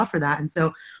for that. And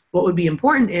so what would be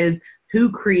important is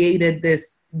who created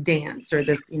this dance or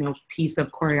this, piece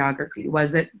of choreography.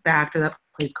 Was it the actor that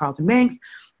plays Carlton Banks,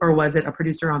 or was it a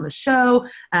producer on the show?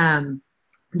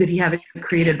 Did he have it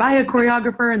created by a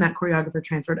choreographer and that choreographer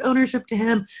transferred ownership to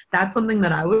him? That's something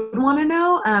that I would want to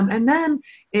know. And then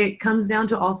it comes down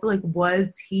to also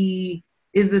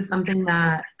is this something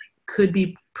that could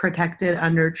be protected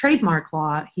under trademark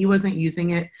law? He wasn't using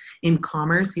it in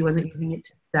commerce. He wasn't using it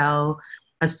to sell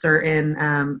a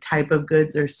certain type of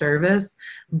goods or service.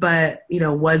 But,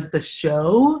 was the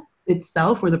show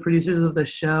itself, or the producers of the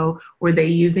show, were they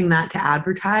using that to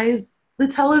advertise the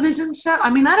television show? I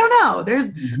mean, I don't know.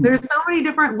 There's so many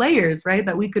different layers, right,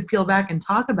 that we could peel back and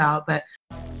talk about. But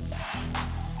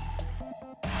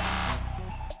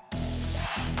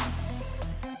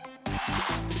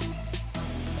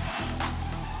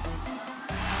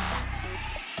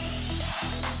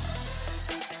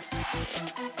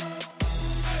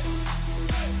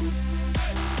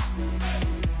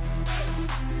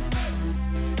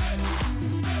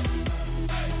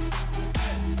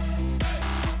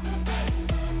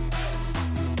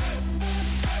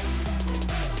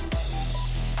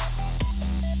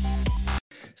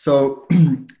So,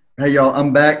 hey, y'all,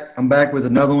 I'm back. I'm back with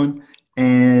another one.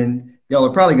 And y'all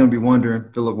are probably going to be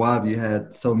wondering, Philip, why have you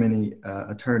had so many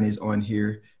attorneys on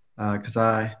here? Because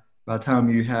by the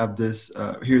time you have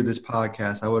hear this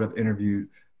podcast, I would have interviewed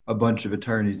a bunch of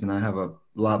attorneys, and I have a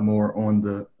lot more on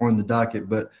the docket.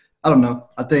 But I don't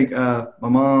know. I think my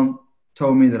mom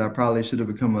told me that I probably should have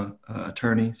become an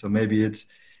attorney. So maybe it's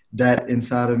that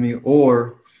inside of me,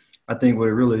 or I think what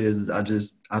it really is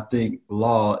I think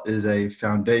law is a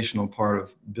foundational part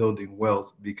of building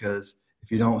wealth, because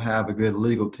if you don't have a good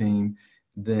legal team,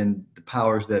 then the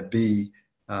powers that be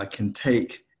can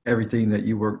take everything that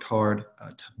you worked hard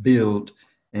to build.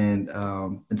 And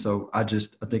so I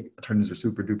think attorneys are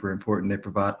super duper important. They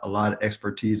provide a lot of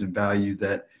expertise and value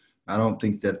that I don't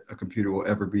think that a computer will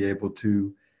ever be able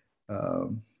to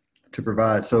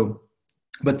provide. So,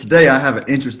 but today I have an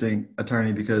interesting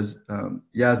attorney, because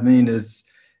Yasmin is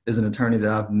an attorney that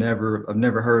I've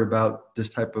never heard about this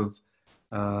type of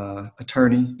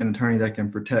attorney, an attorney that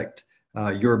can protect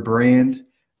your brand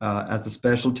as a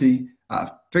specialty.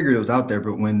 I figured it was out there,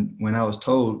 but when I was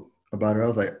told about it, I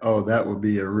was like, oh, that would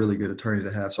be a really good attorney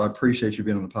to have. So I appreciate you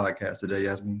being on the podcast today,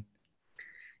 Yasmin.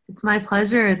 It's my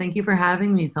pleasure. Thank you for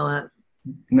having me, Philip.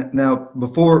 Now,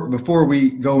 before we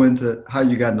go into how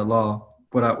you got into law,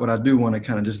 what I do want to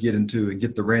kind of just get into and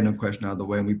get the random question out of the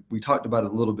way, and we talked about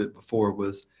it a little bit before,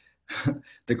 was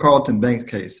the Carlton Banks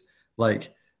case.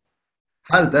 Like,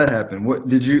 how did that happen? What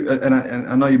did you? And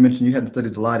I know you mentioned you hadn't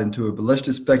studied a lot into it, but let's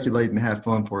just speculate and have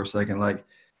fun for a second. Like,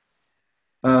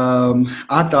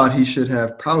 I thought he should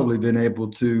have probably been able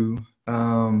to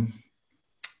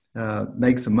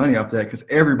make some money off that, because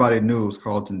everybody knew it was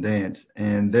Carlton Dance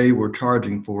and they were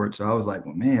charging for it. So I was like,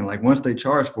 well, man, like once they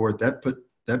charged for it, that put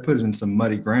it in some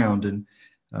muddy ground, and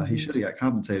he should have got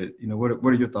compensated. What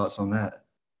are your thoughts on that?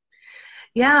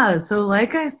 Yeah, so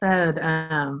like I said,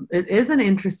 it is an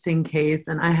interesting case,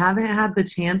 and I haven't had the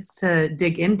chance to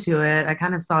dig into it. I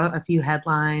kind of saw a few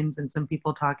headlines and some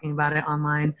people talking about it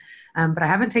online, but I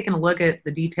haven't taken a look at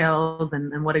the details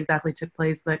and what exactly took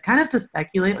place. But kind of to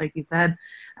speculate, like you said,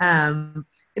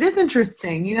 it is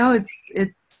interesting.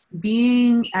 It's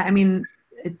being, I mean,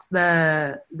 it's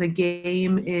the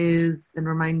game is, and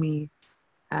remind me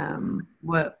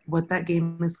what that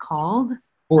game is called.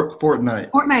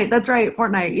 Fortnite. That's right.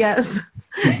 Fortnite. Yes.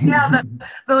 Yeah.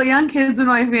 The young kids in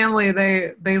my family,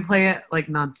 they play it like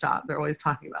nonstop. They're always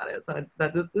talking about it. So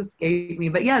that just escaped me.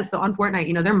 But yeah, so on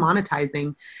Fortnite, they're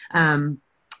monetizing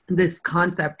this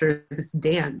concept or this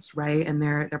dance, right? And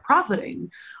they're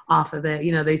profiting off of it.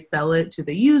 They sell it to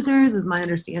the users, is my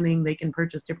understanding. They can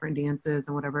purchase different dances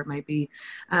and whatever it might be.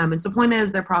 And so point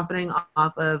is, they're profiting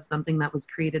off of something that was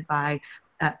created by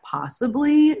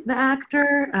possibly the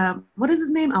actor. What is his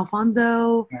name?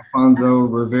 Alfonso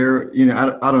Rivera.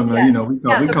 I don't know.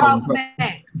 Yeah. We call him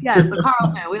Banks. Yeah, so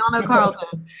Carlton. We all know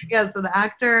Carlton. Yeah, so the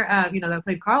actor, that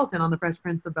played Carlton on The Fresh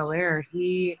Prince of Bel-Air,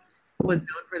 he was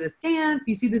known for this dance.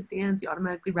 You see this dance, you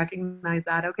automatically recognize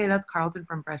that. Okay, that's Carlton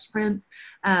from Fresh Prince.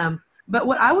 But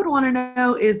what I would want to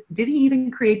know is, did he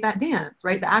even create that dance,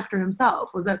 right? The actor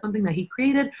himself. Was that something that he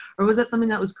created, or was that something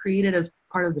that was created as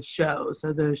part of the show?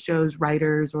 So the show's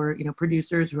writers or,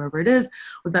 producers, whoever it is,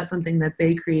 was that something that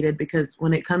they created? Because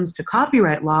when it comes to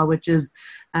copyright law, which is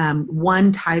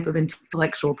one type of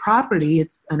intellectual property,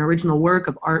 it's an original work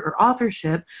of art or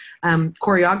authorship,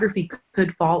 choreography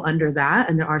could fall under that.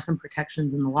 And there are some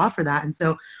protections in the law for that. And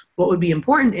so what would be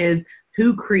important is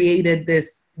who created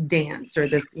this dance or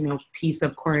this, piece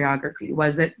of choreography?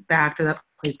 Was it the actor that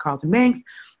plays Carlton Banks,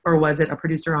 or was it a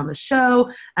producer on the show?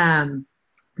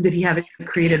 Did he have it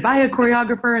created by a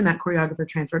choreographer and that choreographer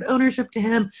transferred ownership to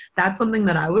him? That's something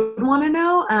that I would want to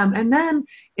know. And then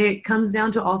it comes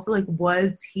down to also like,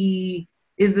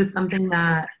 is this something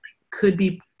that could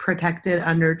be protected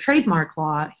under trademark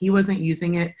law? He wasn't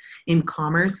using it in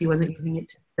commerce. He wasn't using it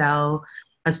to sell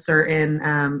a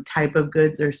certain type of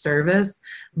goods or service.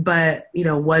 But,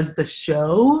 was the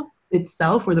show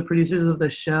itself, or the producers of the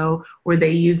show, were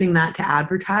they using that to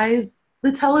advertise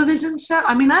the television show?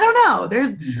 I mean, I don't know.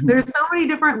 There's so many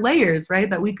different layers, right,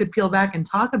 that we could peel back and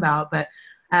talk about. But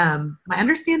my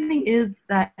understanding is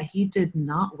that he did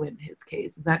not win his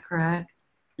case. Is that correct?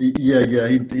 Yeah,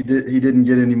 he didn't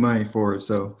get any money for it.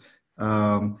 So,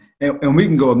 and we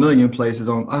can go a million places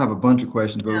on. I have a bunch of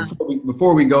questions, but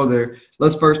before we go there,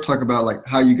 let's first talk about like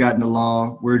how you got into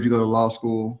law. Where did you go to law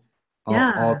school?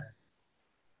 Yeah,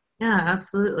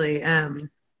 absolutely.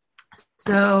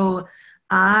 So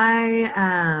I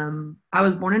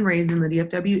was born and raised in the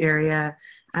DFW area.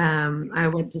 I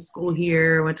went to school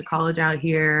here, went to college out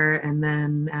here, and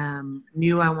then I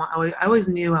always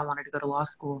knew I wanted to go to law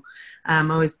school. I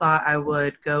always thought I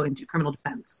would go into criminal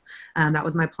defense. That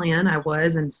was my plan. I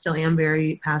was and still am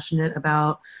very passionate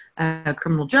about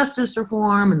criminal justice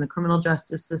reform and the criminal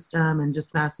justice system, and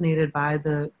just fascinated by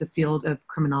the field of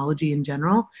criminology in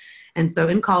general. And so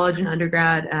in college and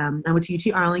undergrad, I went to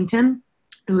UT Arlington.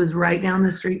 It was right down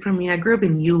the street from me. I grew up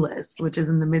in Euless, which is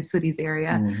in the Mid-Cities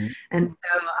area. Mm-hmm. And so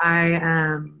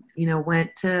I,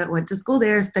 went to school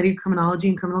there, studied criminology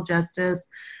and criminal justice.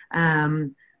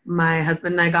 My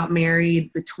husband and I got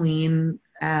married between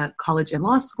college and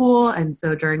law school. And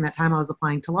so during that time I was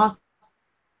applying to law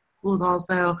schools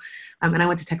also. And I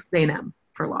went to Texas A&M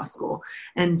for law school.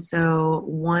 And so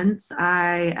once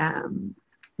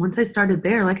I started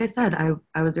there, like I said,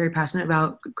 I was very passionate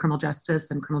about criminal justice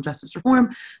and criminal justice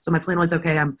reform. So my plan was,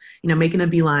 okay, I'm, making a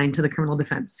beeline to the criminal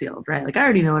defense field, right? Like I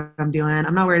already know what I'm doing.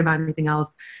 I'm not worried about anything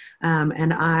else.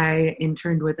 And I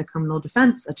interned with a criminal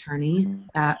defense attorney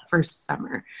that first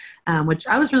summer, which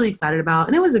I was really excited about.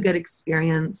 And it was a good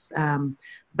experience,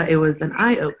 but it was an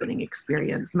eye-opening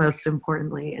experience, most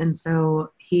importantly. And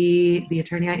so the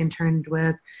attorney I interned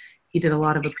with, he did a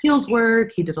lot of appeals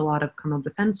work. He did a lot of criminal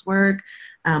defense work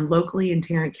locally in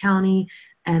Tarrant County.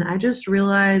 And I just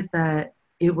realized that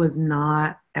it was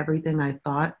not everything I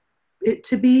thought it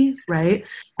to be, right?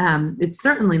 It's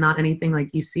certainly not anything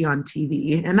like you see on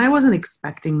TV. And I wasn't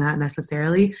expecting that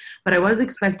necessarily, but I was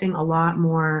expecting a lot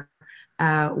more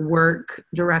work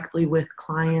directly with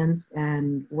clients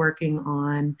and working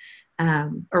on,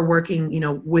 or working,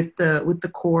 with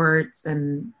the courts,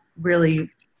 and really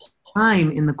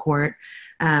time in the court,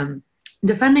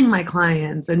 defending my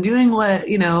clients and doing what,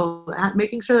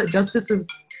 making sure that justice is,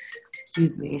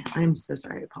 excuse me, I'm so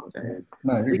sorry, I apologize.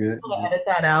 No, you're good. Edit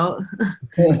that out.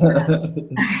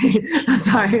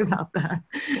 Sorry about that.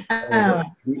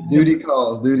 Duty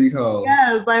calls.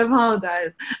 Yes, I apologize.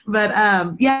 But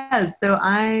so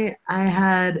I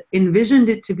had envisioned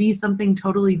it to be something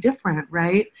totally different,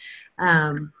 right?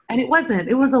 And it wasn't.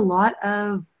 It was a lot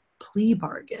of plea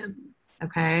bargains.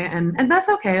 Okay. And that's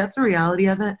okay. That's the reality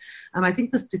of it. I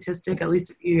think the statistic, at least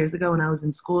a few years ago when I was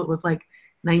in school, it was like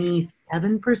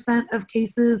 97% of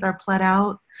cases are pled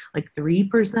out. Like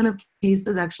 3% of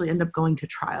cases actually end up going to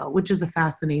trial, which is a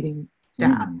fascinating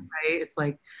stat, right? It's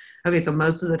like, okay, so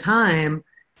most of the time,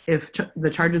 if the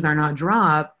charges are not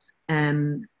dropped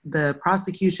and the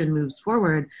prosecution moves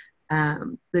forward,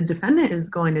 the defendant is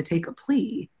going to take a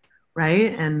plea,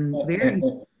 right? And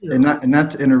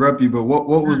not to interrupt you, but what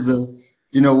was the,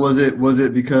 was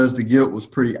it because the guilt was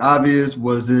pretty obvious?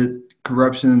 Was it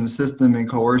corruption in the system and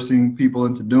coercing people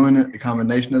into doing it, a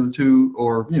combination of the two?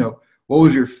 Or, what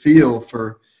was your feel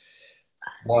for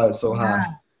why it's so high?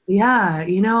 Yeah.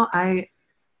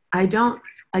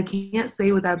 I can't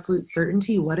say with absolute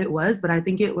certainty what it was, but I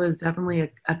think it was definitely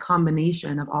a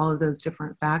combination of all of those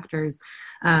different factors.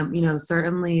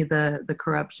 Certainly the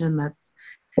corruption that's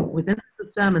within the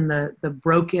system and the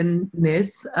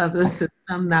brokenness of the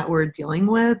system that we're dealing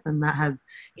with, and that has,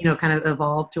 kind of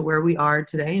evolved to where we are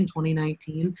today in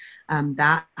 2019.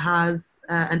 That has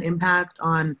an impact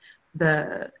on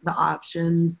the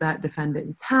options that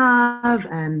defendants have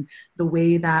and the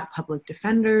way that public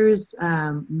defenders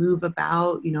move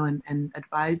about, and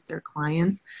advise their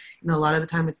clients. A lot of the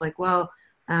time it's like, well,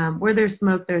 where there's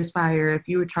smoke, there's fire. If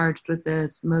you were charged with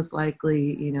this, most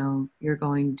likely, you're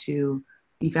going to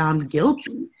be found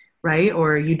guilty. right?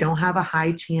 Or you don't have a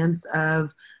high chance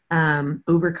of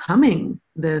overcoming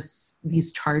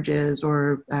these charges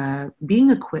or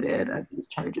being acquitted of these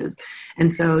charges.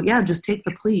 And so, yeah, just take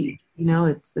the plea.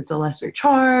 It's a lesser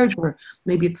charge, or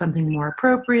maybe it's something more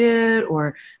appropriate,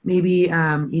 or maybe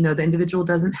the individual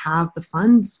doesn't have the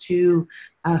funds to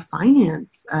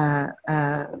finance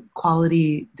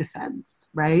quality defense,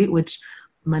 right? Which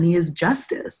money is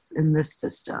justice in this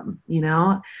system.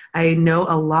 I know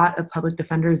a lot of public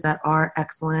defenders that are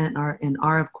excellent,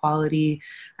 are of quality,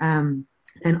 and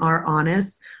are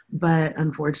honest, but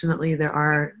unfortunately there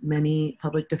are many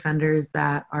public defenders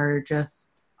that are just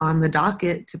on the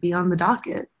docket to be on the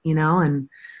docket, and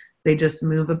they just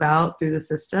move about through the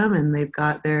system, and they've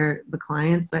got the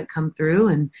clients that come through,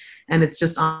 and it's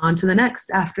just on to the next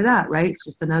after that, right? It's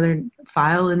just another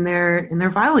file in their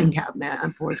filing cabinet,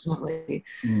 unfortunately.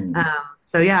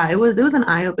 So yeah, it was an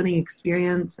eye-opening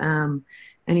experience. And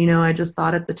I just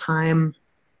thought at the time,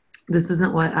 this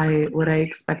isn't what I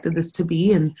expected this to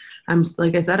be. And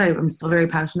like I said, I'm still very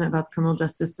passionate about the criminal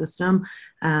justice system,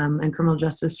 and criminal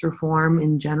justice reform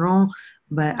in general.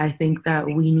 But I think that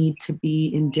we need to be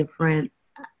in different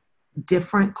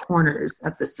corners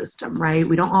of the system, right?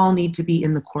 We don't all need to be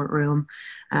in the courtroom.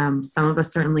 Some of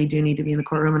us certainly do need to be in the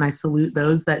courtroom, and I salute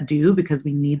those that do, because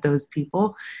we need those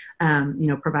people,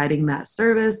 providing that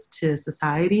service to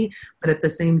society. But at the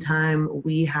same time,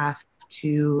 we have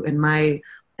to, my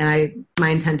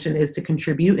intention is to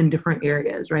contribute in different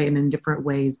areas, right? And in different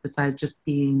ways besides just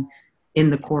being in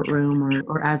the courtroom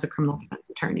or as a criminal defense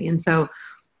attorney. And so,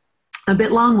 a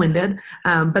bit long-winded,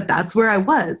 but that's where I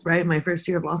was, right? My first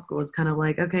year of law school was kind of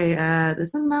like, okay,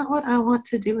 this is not what I want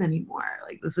to do anymore.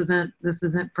 Like, this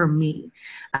isn't for me.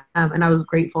 And I was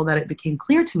grateful that it became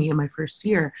clear to me in my first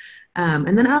year.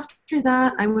 And then after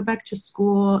that, I went back to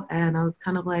school, and I was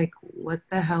kind of like, what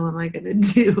the hell am I going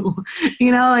to do?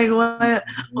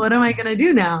 What am I going to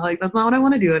do now? Like, that's not what I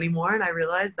want to do anymore. And I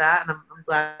realized that, and I'm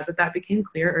glad that became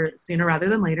clear sooner rather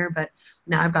than later. But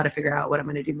now I've got to figure out what I'm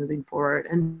going to do moving forward.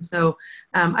 And so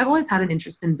I've always had an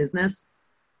interest in business.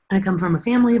 I come from a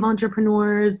family of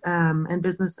entrepreneurs and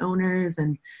business owners.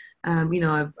 And,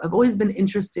 I've always been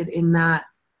interested in that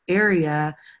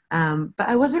area. But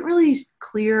I wasn't really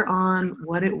clear on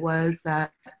what it was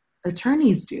that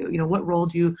attorneys do. What role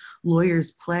do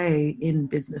lawyers play in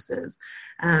businesses?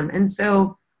 And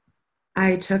so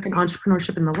I took an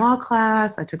entrepreneurship in the law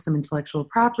class. I took some intellectual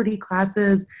property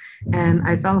classes, and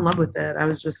I fell in love with it. I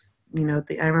was just, I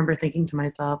remember thinking to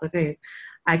myself, okay,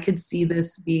 I could see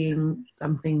this being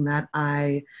something that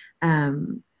I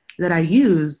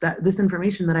use, that this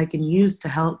information that I can use to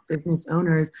help business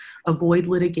owners avoid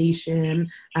litigation,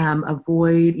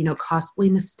 avoid, costly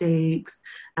mistakes,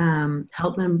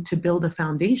 help them to build a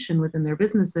foundation within their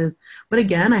businesses. But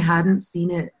again, I hadn't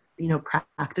seen it,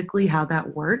 practically how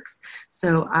that works.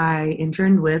 So I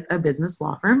interned with a business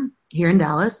law firm here in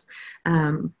Dallas.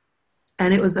 And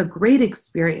it was a great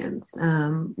experience,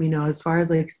 as far as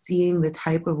like seeing the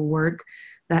type of work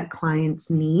that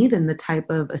clients need and the type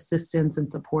of assistance and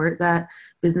support that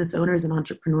business owners and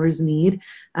entrepreneurs need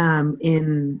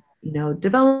in,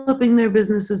 developing their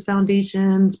businesses'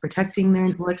 foundations, protecting their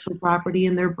intellectual property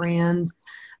and their brands,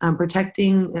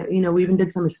 protecting, we even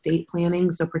did some estate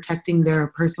planning, so protecting their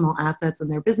personal assets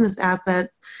and their business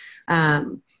assets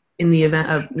in the event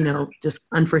of, just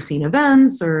unforeseen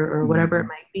events or whatever it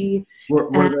might be.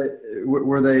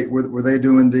 Were they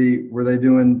doing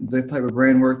the type of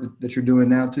brand work that you're doing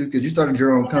now too? Because you started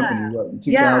your own company, in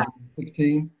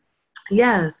 2016?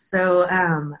 Yes. So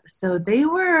they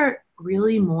were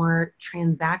really more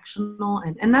transactional,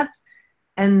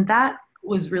 and that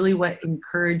was really what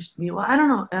encouraged me. Well, I don't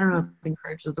know if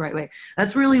encouraged is the right way.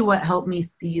 That's really what helped me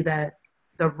see that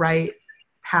the right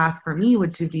path for me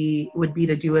would be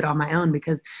to do it on my own,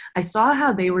 because I saw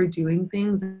how they were doing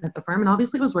things at the firm, and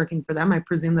obviously it was working for them. I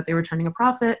presume that they were turning a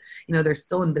profit. They're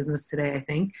still in business today, I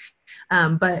think.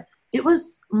 But it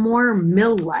was more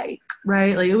mill-like,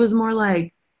 right? Like, it was more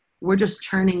like, we're just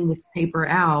churning this paper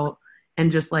out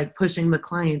and just like pushing the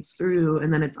clients through,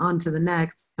 and then it's on to the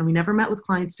next. And we never met with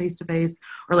clients face to face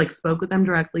or like spoke with them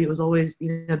directly. It was always,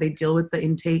 they deal with the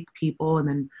intake people, and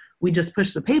then we just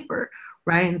push the paper,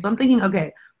 right? And so I'm thinking,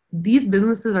 okay, these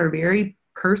businesses are very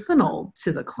personal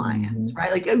to the clients,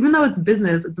 right? Like, even though it's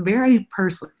business, it's very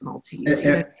personal to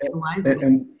you.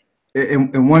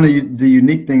 And one of the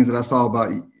unique things that I saw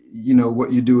about,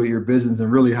 what you do with your business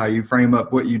and really how you frame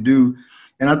up what you do,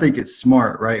 and I think it's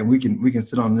smart, right? And we can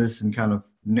sit on this and kind of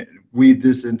weave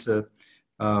this into,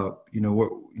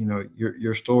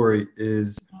 your story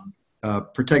is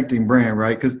protecting brand,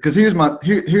 right? Because here's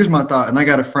my thought, and I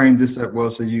got to frame this up well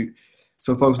so you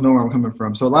so folks know where I'm coming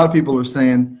from. So a lot of people are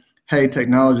saying, hey,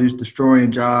 technology is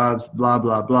destroying jobs, blah,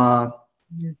 blah, blah.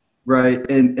 Yeah. Right.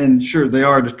 And sure, they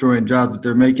are destroying jobs, but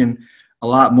they're making a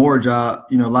lot more a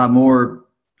lot more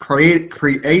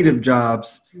creative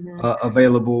jobs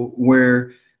available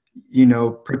where,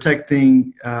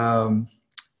 protecting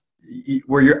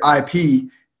where your IP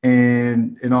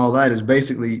and all that is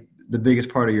basically the biggest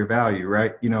part of your value,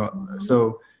 right?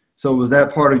 So was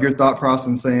that part of your thought process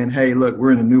in saying, hey, look,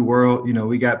 we're in a new world.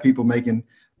 We got people making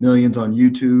millions on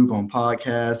YouTube, on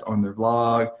podcasts, on their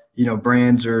vlog.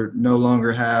 Brands are no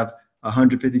longer have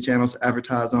 150 channels to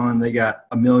advertise on. They got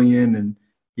 1 million, and,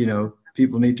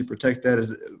 people need to protect that.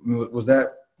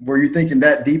 Were you thinking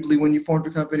that deeply when you formed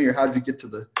your company, or how did you get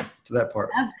to that part?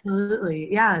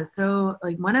 Absolutely. Yeah. So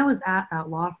like when I was at that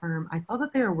law firm, I saw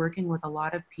that they were working with a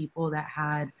lot of people that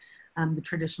had the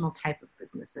traditional type of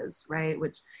businesses, right?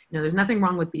 Which, there's nothing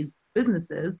wrong with these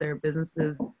businesses. They're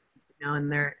businesses, in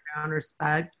their own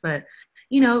respect, but,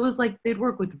 it was like they'd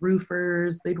work with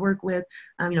roofers, they'd work with,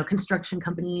 construction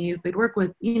companies, they'd work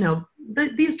with,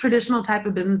 these traditional type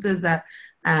of businesses that,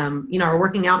 are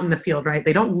working out in the field, right?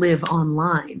 They don't live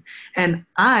online. And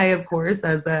I, of course,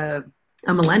 as a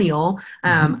millennial,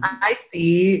 I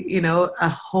see, a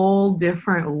whole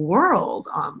different world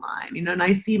online, and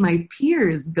I see my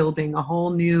peers building a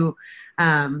whole new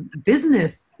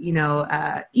business,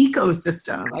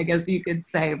 ecosystem, I guess you could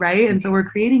say, right? And so we're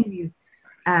creating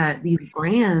these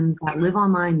brands that live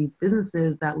online, these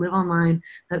businesses that live online,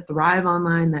 that thrive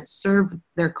online, that serve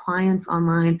their clients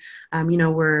online.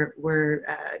 We're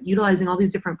utilizing all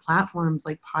these different platforms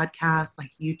like podcasts,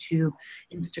 like YouTube,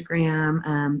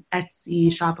 Instagram, Etsy,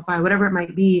 Shopify, whatever it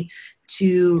might be,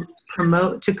 to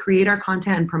create our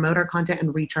content and promote our content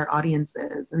and reach our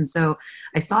audiences. And so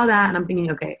I saw that and I'm thinking,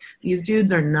 okay, these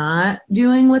dudes are not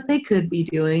doing what they could be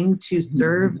doing to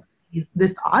serve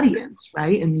this audience,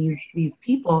 right? And these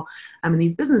people, and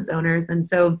these business owners. And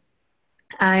so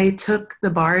I took the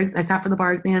bar, I sat for the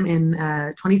bar exam in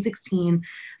 2016,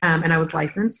 and I was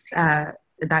licensed.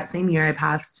 That same year I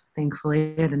passed,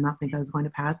 thankfully. I did not think I was going to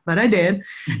pass, but I did.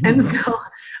 And so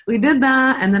we did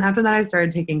that. And then after that, I started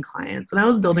taking clients, and I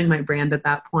was building my brand at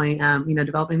that point,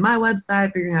 developing my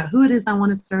website, figuring out who it is I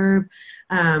want to serve,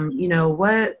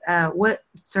 what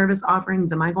service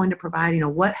offerings am I going to provide,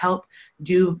 what help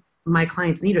do my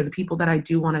clients need, or the people that I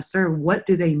do want to serve, what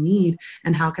do they need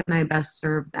and how can I best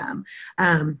serve them?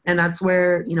 And that's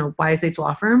where, YSH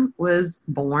Law Firm was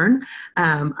born.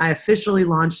 I officially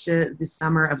launched it the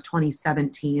summer of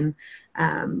 2017,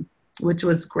 which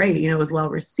was great. It was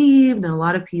well received, and a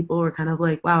lot of people were kind of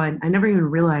like, wow, I never even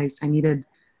realized I needed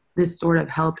this sort of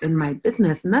help in my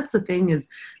business. And that's the thing, is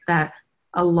that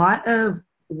a lot of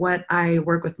what I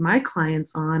work with my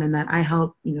clients on and that I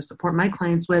help, support my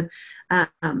clients with,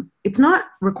 it's not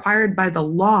required by the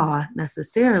law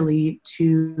necessarily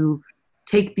to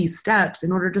take these steps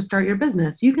in order to start your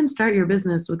business. You can start your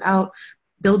business without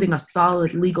building a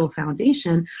solid legal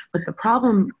foundation. But the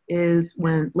problem is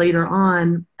when later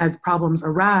on, as problems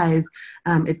arise,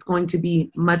 it's going to be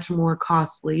much more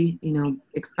costly,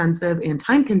 expensive and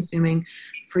time consuming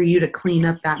for you to clean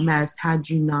up that mess had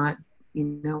you not,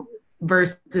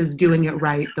 versus doing it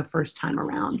right the first time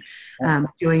around,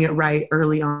 doing it right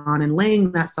early on and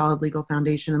laying that solid legal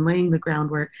foundation and laying the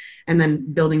groundwork and then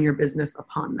building your business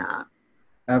upon that.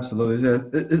 Absolutely. Yeah,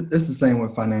 it's the same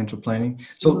with financial planning.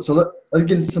 So let's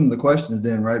get into some of the questions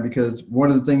then, right? Because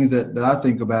one of the things that I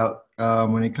think about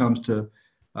when it comes to,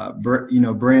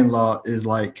 brand law is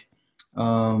like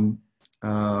the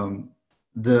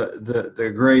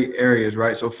gray areas,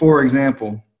 right? So for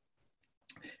example,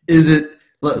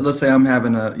 let's say I'm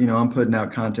having I'm putting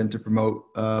out content to promote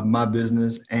my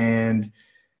business, and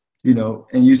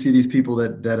you see these people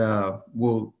that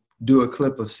will do a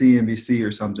clip of CNBC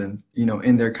or something,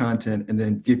 in their content and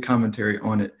then give commentary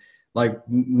on it. Like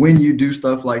when you do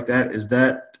stuff like that, is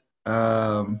that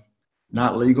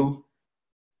not legal?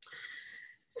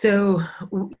 So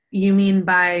you mean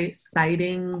by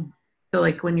citing? So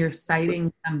like when you're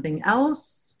citing something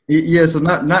else? Yeah, so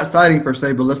not citing per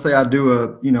se, but let's say I do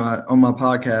on my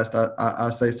podcast, I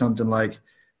say something like,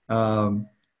 let's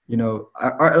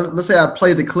say I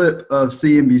play the clip of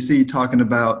CNBC talking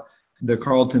about the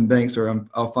Carlton Banks or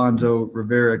Alfonso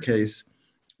Rivera case.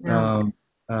 Yeah.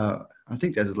 I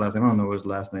think that's his last name. I don't know what his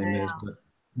last name is,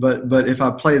 but if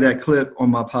I play that clip on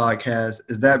my podcast,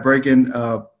 is that breaking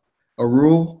a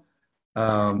rule?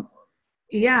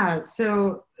 Yeah.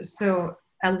 So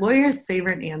a lawyer's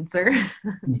favorite answer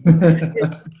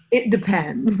it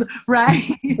depends, right?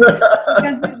 Because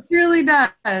it truly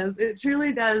does. It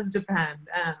truly does depend.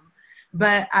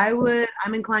 But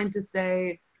I'm inclined to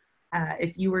say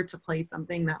if you were to play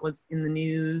something that was in the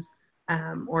news,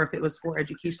 or if it was for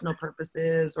educational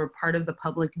purposes or part of the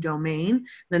public domain,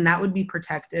 then that would be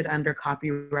protected under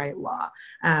copyright law.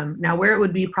 Now, where it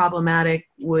would be problematic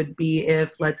would be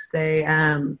if, let's say,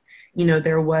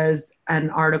 there was an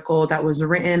article that was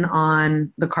written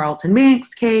on the Carlton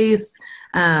Banks case,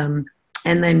 and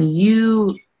then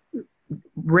you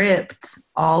ripped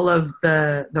all of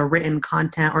the written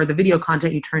content or the video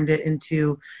content, you turned it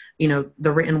into,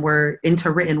 the written word,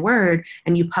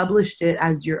 and you published it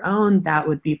as your own, that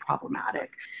would be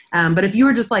problematic. But if you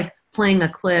were just like playing a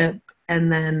clip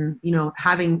and then,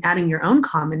 adding your own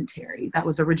commentary that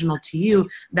was original to you,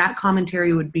 that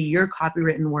commentary would be your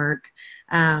copywritten work.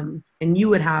 And you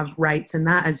would have rights in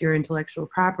that as your intellectual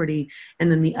property.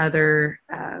 And then the other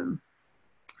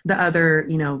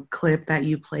clip that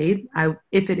you played,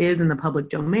 if it is in the public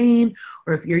domain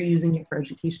or if you're using it for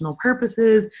educational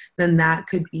purposes, then that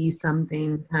could be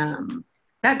something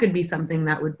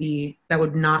that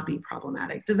would not be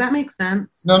problematic. Does that make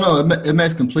sense? No, it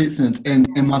makes complete sense. And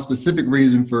my specific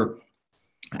reason for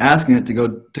asking it to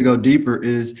go deeper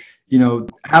is,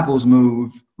 Apple's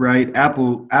move, right?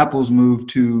 Apple's move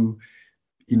to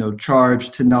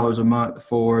charge $10 a month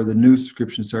for the news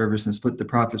subscription service and split the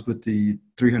profits with the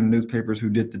 300 newspapers who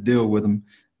did the deal with them,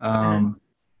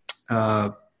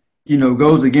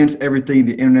 goes against everything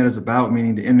the internet is about,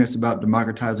 meaning the internet's about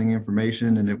democratizing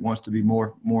information and it wants to be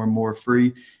more and more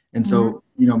free. And so,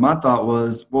 my thought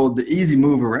was, well, the easy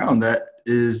move around that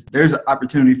is there's an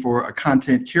opportunity for a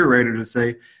content curator to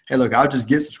say, hey, look, I'll just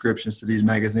get subscriptions to these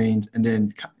magazines and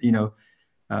then,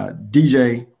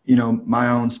 DJ, my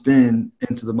own spin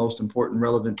into the most important,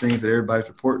 relevant things that everybody's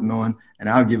reporting on, and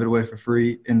I'll give it away for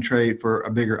free in trade for a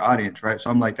bigger audience, right? So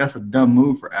I'm like, that's a dumb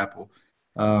move for Apple.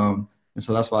 And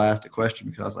so that's why I asked the question,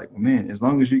 because I was like, well, man, as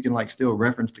long as you can still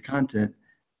reference the content,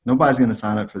 nobody's going to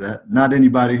sign up for that. Not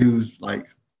anybody who's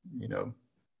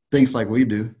thinks like we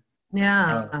do.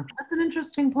 Yeah, that's an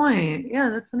interesting point.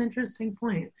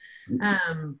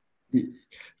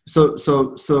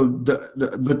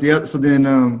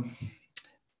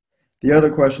 The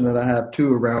other question that I have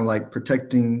too around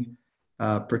protecting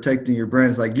your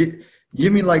brand is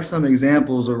give me some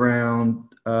examples around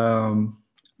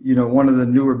one of the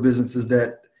newer businesses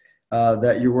that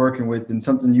you're working with and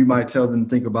something you might tell them to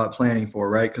think about planning for,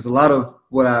 right? Because a lot of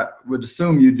what I would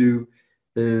assume you do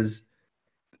is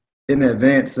in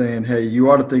advance saying, hey, you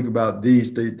ought to think about these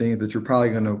 3 things that you're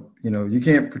probably going to, you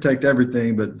can't protect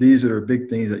everything, but these are big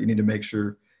things that you need to make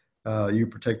sure you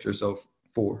protect yourself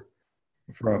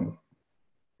from.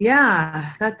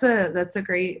 Yeah, that's a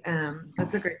great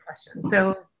question.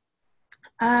 So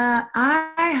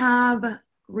I have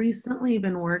recently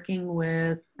been working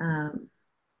with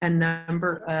a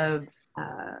number of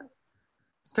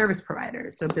service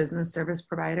providers, so business service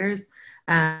providers.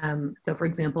 So for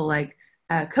example,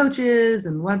 coaches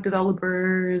and web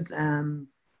developers,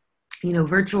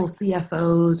 virtual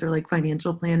CFOs or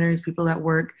financial planners, people that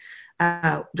work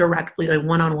directly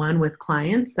one-on-one with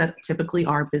clients that typically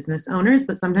are business owners,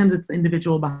 but sometimes it's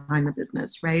individual behind the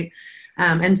business, right?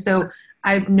 And so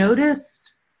I've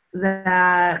noticed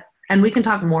that, and we can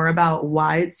talk more about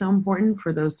why it's so important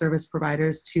for those service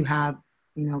providers to have,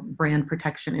 brand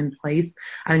protection in place.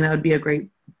 I think that would be a great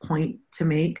point to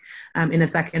make in a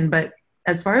second. But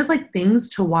as far as things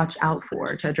to watch out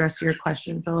for, to address your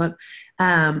question, Philip,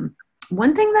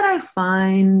 one thing that I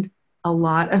find a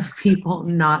lot of people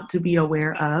not to be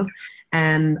aware of,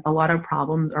 and a lot of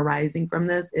problems arising from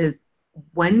this, is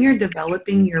when you're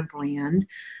developing your brand,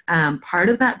 part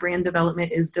of that brand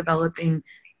development is developing,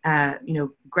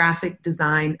 graphic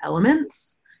design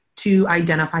elements to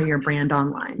identify your brand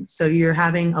online. So you're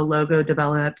having a logo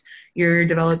developed, you're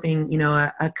developing,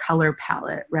 a color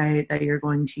palette, right, that you're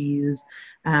going to use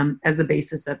as the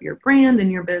basis of your brand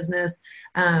and your business.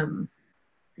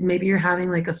 Maybe you're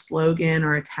having a slogan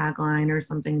or a tagline or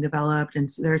something developed, and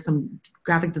so there are some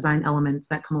graphic design elements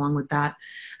that come along with that.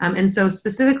 And so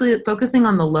specifically focusing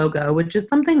on the logo, which is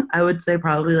something I would say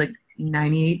probably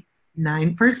 99%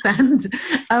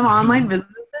 of online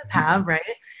businesses have, right?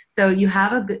 So you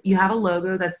have a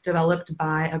logo that's developed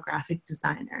by a graphic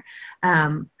designer.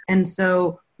 And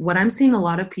so what I'm seeing a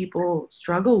lot of people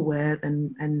struggle with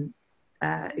and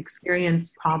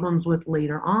experience problems with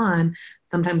later on,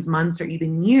 sometimes months or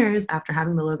even years after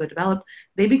having the logo developed,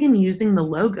 they begin using the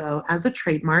logo as a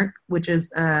trademark, which is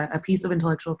a piece of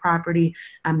intellectual property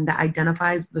that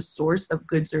identifies the source of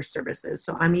goods or services.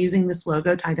 So I'm using this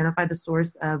logo to identify the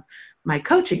source of my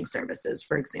coaching services,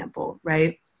 for example,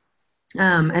 right?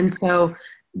 And so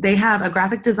they have a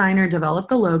graphic designer develop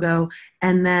the logo,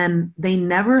 and then they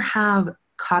never have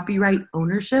copyright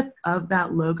ownership of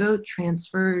that logo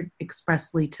transferred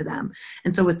expressly to them.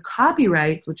 And so with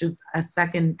copyrights, which is a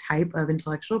second type of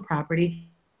intellectual property,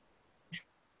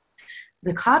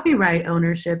 the copyright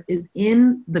ownership is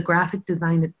in the graphic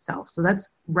design itself. So that's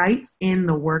rights in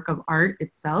the work of art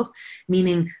itself,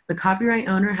 meaning the copyright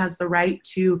owner has the right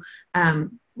to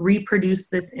reproduce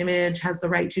this image, has the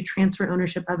right to transfer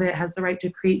ownership of it, has the right to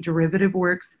create derivative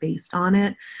works based on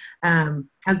it,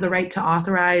 has the right to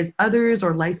authorize others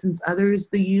or license others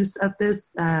the use of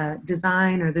this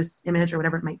design or this image or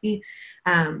whatever it might be.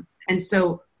 And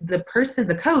so the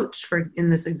coach,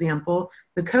 in this example,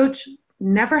 the coach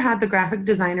never had the graphic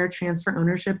designer transfer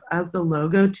ownership of the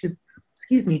logo to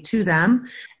them.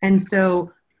 And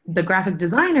so the graphic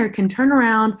designer can turn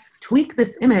around, tweak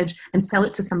this image, and sell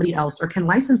it to somebody else, or can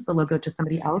license the logo to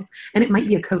somebody else. And it might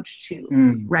be a coach too,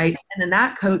 right? And then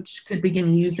that coach could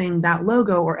begin using that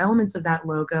logo or elements of that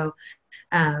logo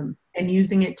and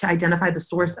using it to identify the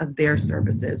source of their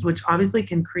services, which obviously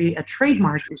can create a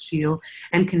trademark issue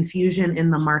and confusion in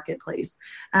the marketplace.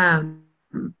 And,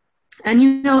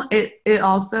 it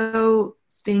also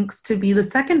stinks to be the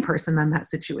second person in that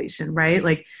situation, right?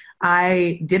 Like,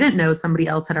 I didn't know somebody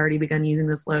else had already begun using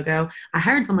this logo. I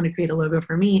hired someone to create a logo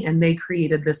for me, and they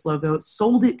created this logo,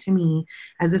 sold it to me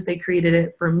as if they created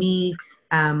it for me,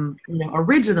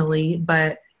 originally.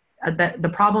 But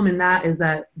the problem in that is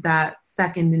that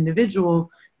second individual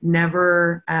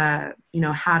never,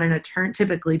 had an attorney,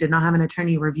 typically did not have an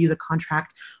attorney review the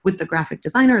contract with the graphic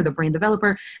designer or the brand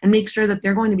developer and make sure that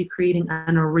they're going to be creating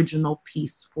an original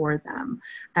piece for them,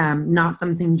 not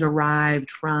something derived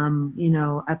from,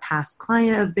 a past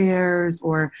client of theirs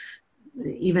or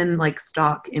even like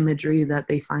stock imagery that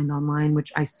they find online,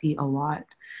 which I see a lot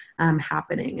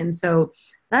happening. And so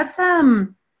that's,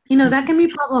 that can be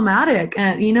problematic.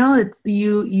 And, it's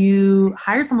you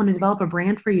hire someone to develop a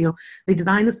brand for you. They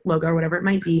design this logo or whatever it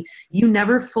might be. You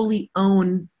never fully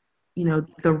own,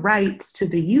 the rights to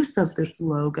the use of this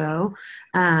logo.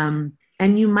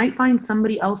 And you might find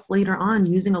somebody else later on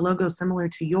using a logo similar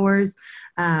to yours.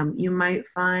 You might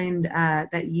find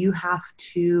that you have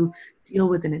to deal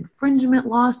with an infringement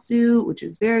lawsuit, which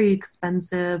is very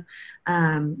expensive.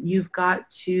 You've got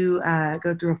to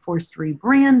go through a forced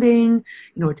rebranding,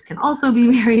 which can also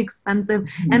be very expensive.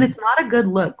 Mm-hmm. And it's not a good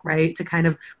look, right? To kind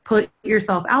of put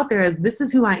yourself out there as this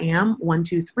is who I am, 1,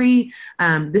 2, 3.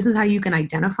 This is how you can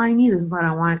identify me. This is what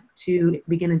I want to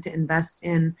begin to invest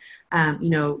in,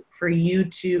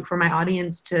 for my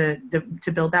audience to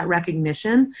build that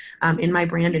recognition in my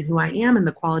brand and who I am and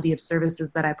the quality of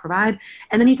services that I provide.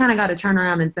 And then you kind of got to turn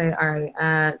around and say, all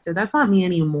right, so that's not me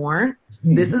anymore.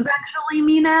 Mm-hmm. This is actually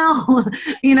me now.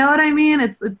 You know what I mean?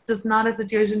 It's just not a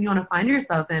situation you want to find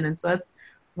yourself in. And so that's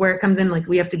where it comes in. Like,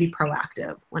 we have to be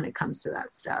proactive when it comes to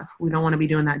that stuff. We don't want to be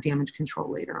doing that damage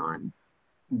control later on.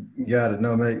 Got it.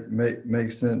 No,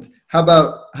 makes sense. How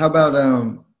about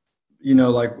and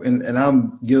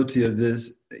I'm guilty of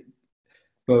this,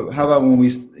 but how about when we,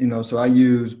 so I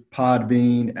use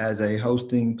Podbean as a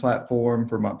hosting platform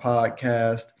for my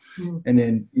podcast, mm-hmm. and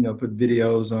then, put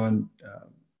videos on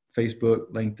Facebook,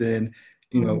 LinkedIn,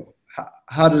 mm-hmm.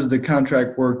 How does the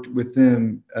contract work with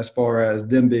them as far as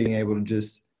them being able to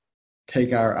just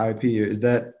take our IP?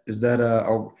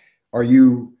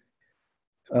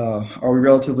 Are we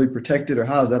relatively protected, or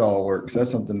how does that all work? So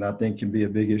that's something that I think can be a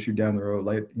big issue down the road,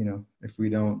 like, if we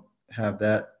don't have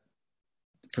that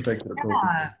protected appropriately.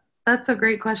 Yeah, that's a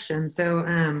great question. So,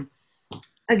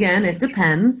 again, it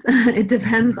depends. It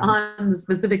depends on the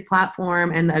specific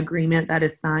platform and the agreement that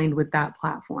is signed with that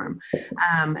platform.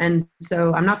 And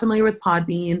so I'm not familiar with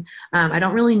Podbean. I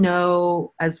don't really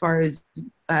know as far as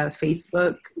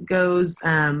Facebook goes,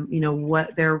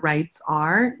 what their rights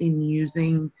are in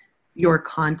using your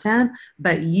content,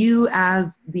 but you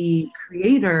as the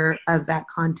creator of that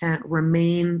content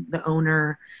remain the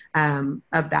owner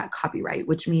of that copyright,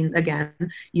 which means, again,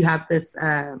 you have this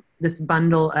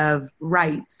bundle of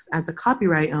rights as a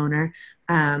copyright owner,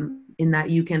 in that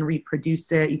you can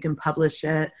reproduce it, you can publish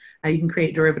it, you can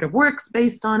create derivative works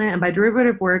based on it. And by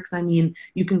derivative works, I mean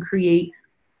you can create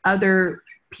other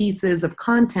pieces of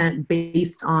content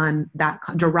based on that,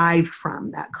 derived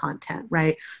from that content,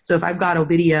 right? So if I've got a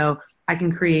video, I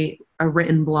can create a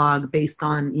written blog based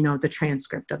on, the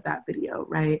transcript of that video,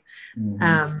 right?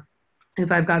 Mm-hmm.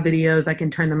 If I've got videos, I can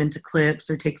turn them into clips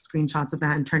or take screenshots of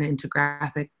that and turn it into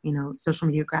graphic, social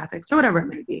media graphics or whatever it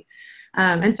may be.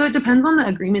 And so it depends on the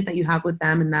agreement that you have with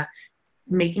them, and that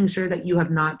making sure that you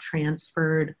have not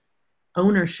transferred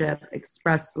ownership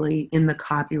expressly in the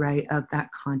copyright of that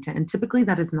content. And typically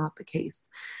that is not the case.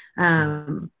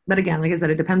 But again, like I said,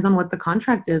 it depends on what the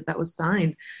contract is that was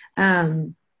signed.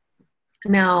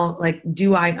 Now, like,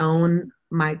 do I own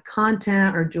my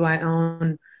content or do I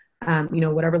own,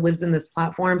 whatever lives in this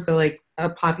platform? So like a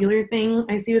popular thing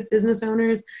I see with business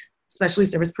owners, especially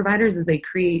service providers, is they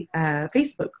create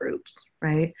Facebook groups,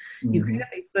 right? You create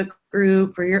Hmm. a Facebook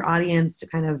group for your audience to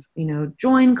kind of,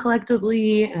 join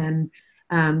collectively and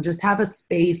just have a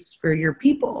space for your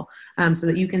people so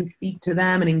that you can speak to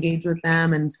them and engage with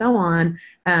them and so on.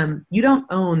 You don't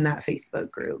own that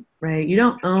Facebook group, right? You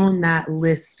don't own that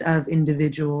list of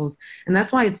individuals. And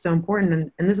that's why it's so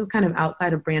important. And this is kind of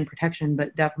outside of brand protection,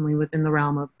 but definitely within the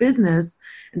realm of business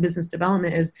and business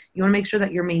development is you want to make sure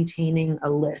that you're maintaining a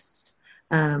list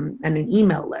and an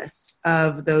email list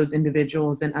of those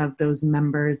individuals and of those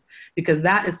members, because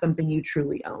that is something you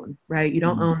truly own, right? You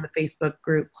don't own the Facebook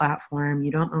group platform.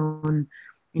 You don't own,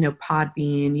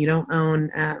 Podbean. You don't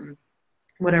own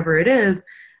whatever it is,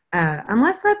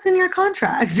 unless that's in your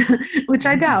contract, which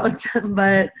I doubt.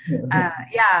 But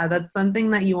yeah, that's something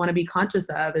that you want to be conscious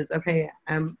of is, okay,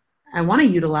 I want to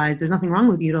utilize, there's nothing wrong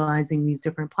with utilizing these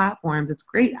different platforms. It's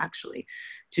great actually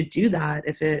to do that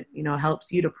if it,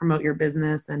 helps you to promote your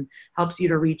business and helps you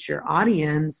to reach your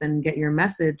audience and get your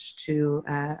message to,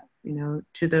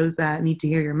 to those that need to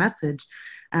hear your message.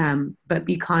 But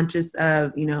be conscious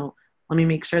of, let me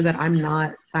make sure that I'm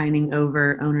not signing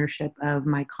over ownership of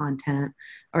my content,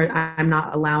 or I'm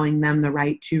not allowing them the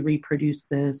right to reproduce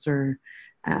this or,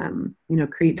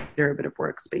 create derivative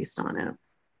works based on it.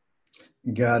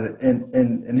 Got it.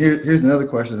 And here's another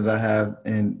question that I have,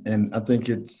 and I think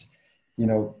you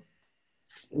know,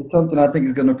 it's something I think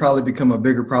is going to probably become a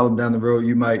bigger problem down the road.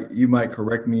 You might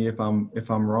correct me if I'm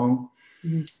wrong.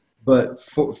 Mhm. But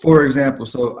for example,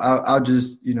 so I'll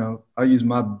just I'll use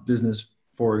my business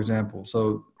for example.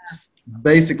 So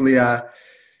basically, I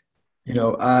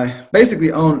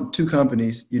basically own two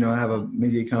companies. I have a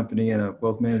media company and a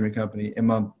wealth management company, and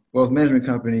my wealth management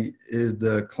company is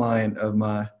the client of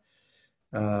my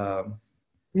um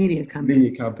Media company.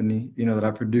 media company, that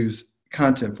I produce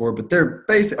content for. But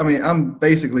I'm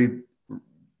basically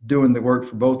doing the work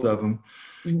for both of them.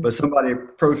 Mhm. But somebody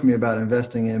approached me about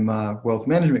investing in my wealth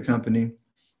management company,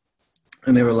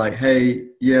 and they were like, "Hey,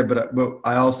 yeah, but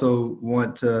I also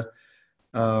want to,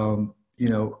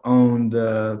 own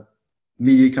the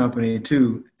media company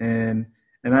too." And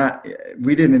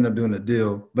we didn't end up doing a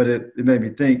deal, but it made me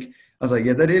think. I was like,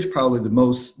 yeah, that is probably the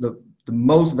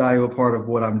most valuable part of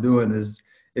what I'm doing is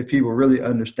if people really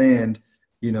understand,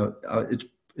 it's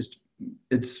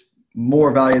it's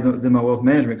more value than my wealth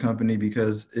management company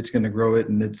because it's going to grow it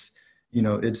and you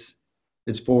know it's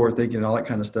it's forward thinking and all that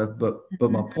kind of stuff. But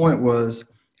my point was,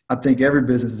 I think every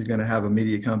business is going to have a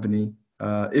media company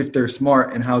if they're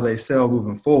smart in how they sell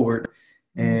moving forward,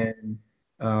 Mhm. and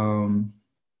um,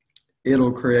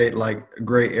 it'll create like a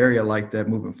gray area like that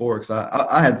moving forward. Because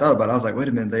I hadn't thought about it. I was like, wait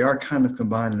a minute, they are kind of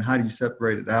combined. And how do you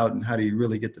separate it out? And how do you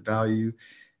really get the value?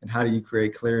 And how do you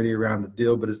create clarity around the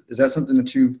deal? But is that something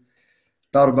that you've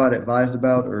thought about, advised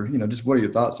about, or just what are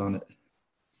your thoughts on it?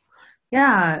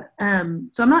 Yeah.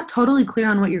 So I'm not totally clear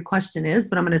on what your question is,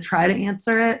 but I'm going to try to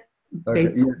answer it Okay,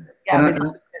 based yeah, on, yeah, and based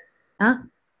on, huh?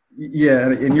 yeah,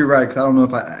 and you're right. 'Cause I don't know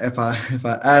if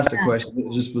I asked a question.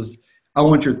 It just was. I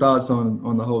want your thoughts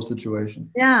on the whole situation.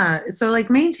 Yeah. So like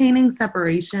maintaining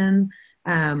separation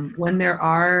when there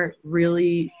are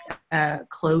really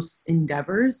close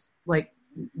endeavors, like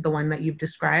the one that you've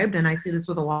described, and I see this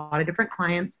with a lot of different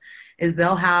clients, is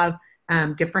they'll have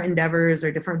different endeavors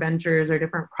or different ventures or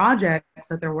different projects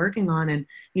that they're working on, and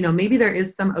maybe there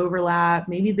is some overlap.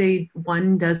 Maybe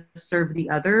one does serve the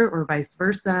other, or vice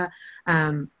versa.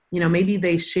 Maybe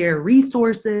they share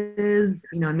resources.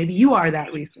 And maybe you are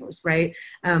that resource, right?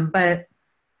 But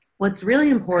what's really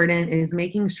important is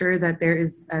making sure that there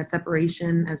is a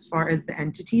separation as far as the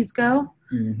entities go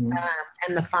Hmm.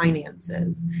 and the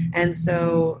finances. And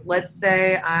so let's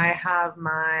say I have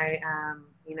my,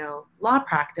 law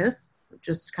practice,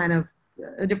 just kind of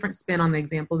a different spin on the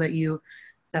example that you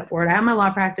set forward. I have my law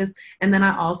practice, and then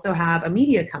I also have a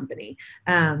media company.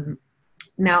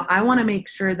 Now, I want to make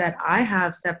sure that I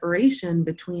have separation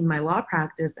between my law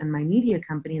practice and my media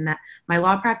company, and that my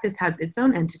law practice has its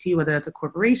own entity, whether it's a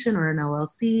corporation or an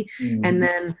LLC. And Hmm.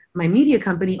 then my media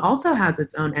company also has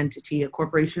its own entity, a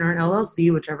corporation or an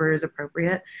LLC, whichever is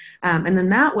appropriate. And then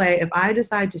that way, if I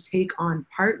decide to take on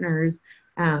partners,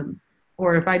 um,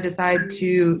 or if I decide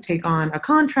to take on a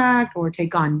contract or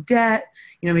take on debt,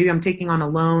 maybe I'm taking out a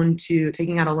loan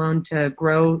to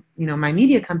grow, my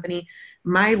media company,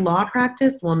 my law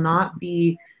practice will not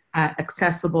be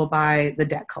accessible by the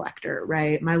debt collector,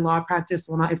 right? My law practice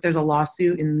will not, if there's a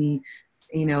lawsuit in the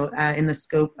in the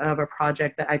scope of a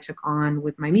project that I took on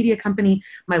with my media company,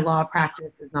 my law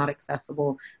practice is not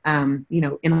accessible, in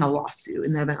a lawsuit,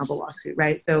 in the event of a lawsuit,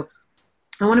 right? So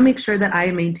I want to make sure that I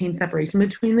maintain separation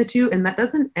between the two. And that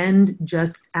doesn't end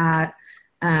just at,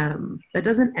 okay,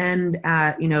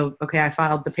 I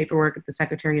filed the paperwork at the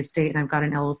Secretary of State and I've got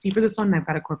an LLC for this one and I've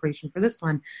got a corporation for this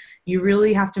one. You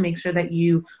really have to make sure that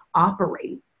you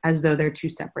operate as though they're two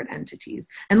separate entities.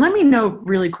 And let me know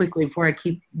really quickly before I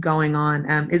keep going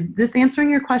on. Is this answering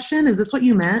your question? Is this what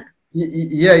you meant?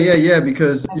 Yeah.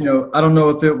 Because, I don't know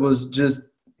if it was just,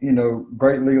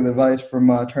 great legal advice from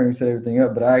my attorney set everything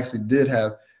up, but I actually did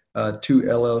have two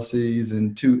LLCs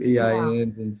and two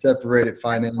EINs and separated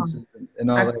finances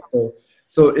and all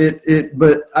that.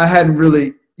 But I hadn't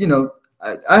really,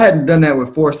 I hadn't done that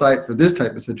with foresight for this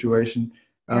type of situation.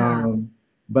 Yeah.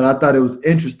 But I thought it was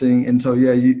interesting. And so,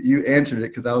 yeah, you answered it,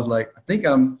 because I was like, I think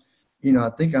I'm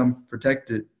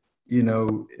protected,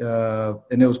 and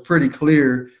it was pretty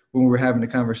clear when we were having the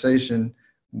conversation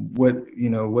what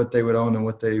they would own and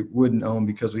what they wouldn't own,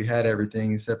 because we had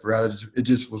everything separate. It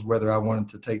just was whether I wanted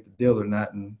to take the deal or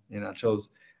not. And, I chose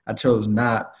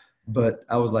not, but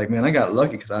I was like, man, I got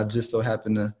lucky because I just so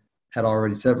happened to had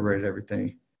already separated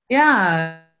everything.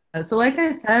 Yeah. So like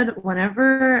I said,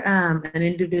 whenever an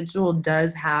individual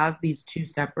does have these two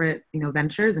separate,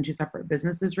 ventures and two separate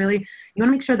businesses, really, you want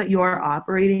to make sure that you are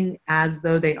operating as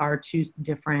though they are two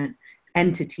different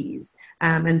entities.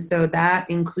 And so that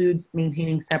includes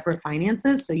maintaining separate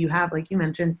finances. So you have, like you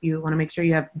mentioned, you want to make sure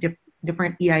you have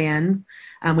different EINs,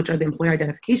 which are the employer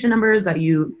identification numbers that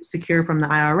you secure from the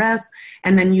IRS.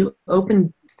 And then you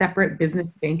open separate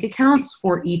business bank accounts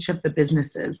for each of the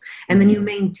businesses. And then you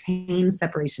maintain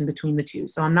separation between the two.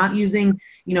 So I'm not using,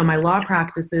 my law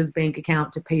practices bank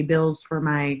account to pay bills for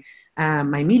my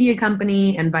media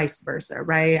company and vice versa,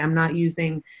 right? I'm not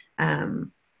using,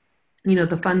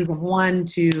 the funds of one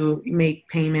to make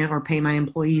payment or pay my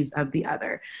employees of the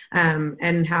other.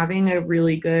 And having a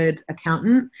really good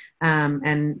accountant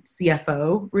and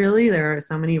CFO, really, there are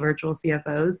so many virtual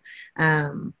CFOs,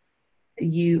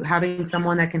 you having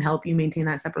someone that can help you maintain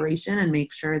that separation and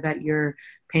make sure that you're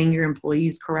paying your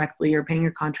employees correctly or paying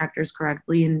your contractors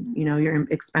correctly, and, your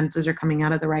expenses are coming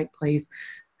out of the right place.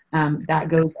 That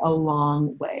goes a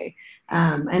long way.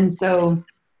 And so,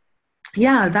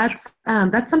 yeah, that's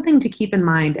something to keep in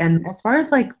mind. And as far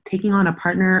as like taking on a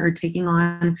partner or taking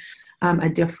on a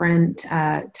different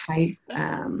type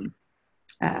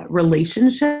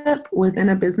relationship within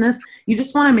a business, you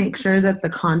just want to make sure that the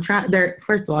contract there,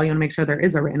 first of all, you want to make sure there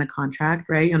is a written contract,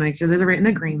 right? You want to make sure there's a written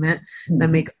agreement that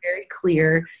makes very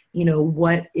clear,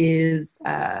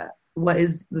 what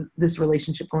is this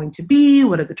relationship going to be?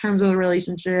 What are the terms of the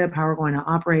relationship? How we're going to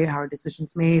operate? How are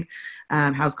decisions made?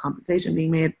 How's compensation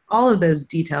being made? All of those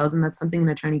details. And that's something an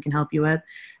attorney can help you with.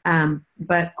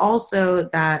 But also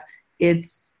that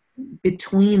it's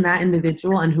between that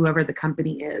individual and whoever the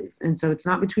company is. And so it's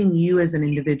not between you as an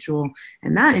individual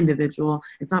and that individual.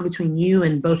 It's not between you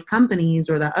and both companies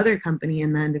or the other company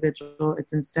and the individual.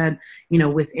 It's instead,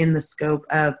 within the scope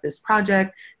of this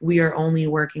project, we are only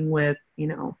working with,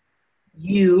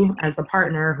 you as a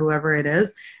partner, whoever it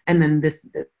is, and then this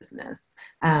business,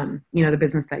 the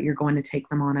business that you're going to take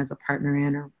them on as a partner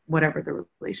in, or whatever the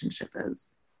relationship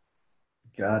is.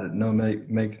 Got it. No,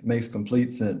 makes complete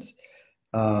sense.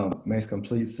 Makes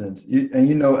complete sense.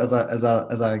 As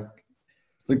I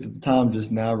looked at the time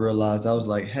just now, I realized I was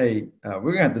like, hey,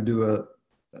 we're gonna have to do a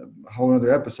whole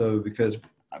other episode, because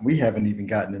we haven't even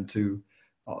gotten into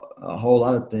a whole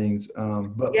lot of things.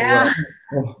 But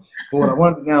what I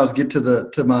wanted now is get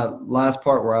to my last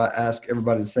part, where I ask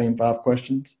everybody the same 5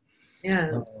 questions.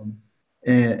 Yeah.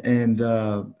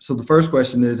 So the first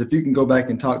question is, if you can go back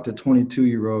and talk to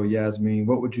 22-year-old Yasmin,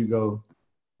 what would you go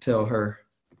tell her?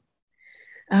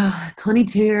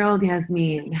 22-year-old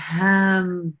Yasmin.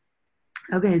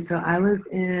 Okay, so I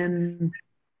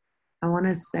want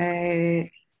to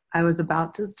say I was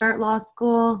about to start law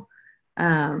school.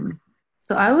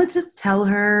 So I would just tell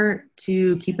her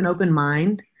to keep an open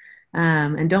mind,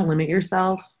 and don't limit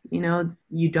yourself. You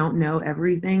don't know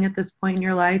everything at this point in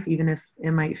your life, even if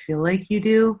it might feel like you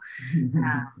do.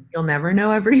 You'll never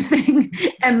know everything,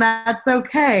 and that's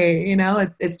okay.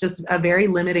 It's just a very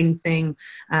limiting thing.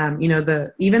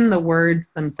 Even the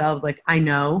words themselves, like I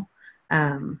know,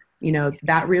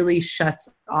 that really shuts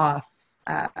off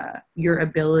your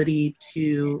ability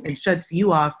to, and shuts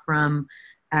you off from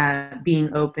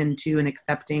being open to and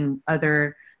accepting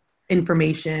other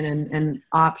information and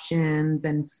options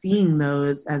and seeing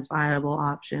those as viable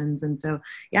options. And so,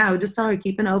 yeah, I would just tell her,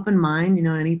 keep an open mind,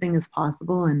 anything is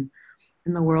possible, and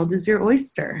the world is your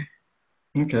oyster.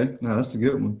 Okay, no, that's a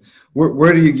good one.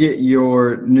 Where do you get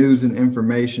your news and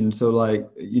information? So, like,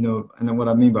 and then what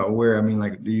I mean by where, I mean,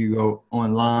 like, do you go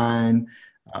online,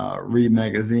 read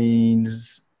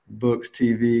magazines, books,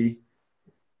 TV?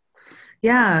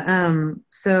 Yeah.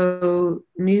 So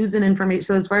news and information.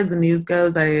 So as far as the news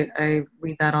goes, I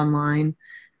read that online.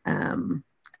 Um,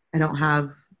 I don't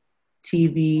have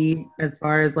TV as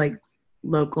far as like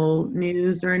local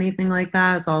news or anything like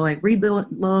that. So I'll like read the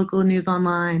local news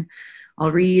online.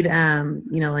 I'll read,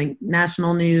 like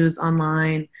national news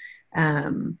online,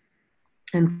 um,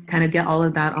 and kind of get all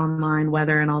of that online,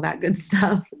 weather and all that good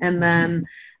stuff. And then,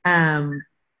 um,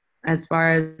 as far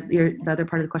as the other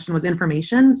part of the question was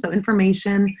information. So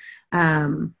information,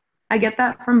 I get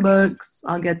that from books.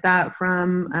 I'll get that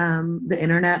from the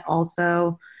internet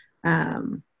also.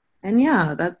 Um, and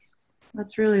yeah, that's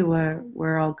really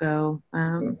where I'll go.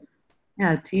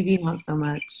 Yeah, TV not so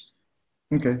much.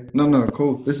 Okay. No, no,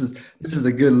 cool. This is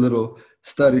a good little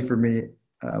study for me.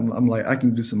 I'm like I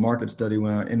can do some market study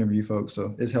when I interview folks,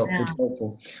 so it's Yeah.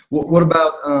 helpful. What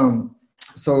about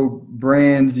so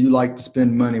brands you like to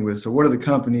spend money with? So what are the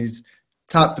companies,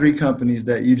 top three companies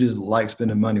that you just like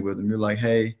spending money with? And you're like,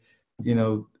 hey, it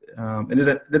doesn't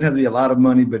have to be a lot of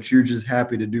money, but you're just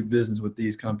happy to do business with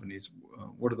these companies.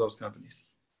 What are those companies?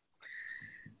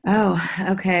 Oh,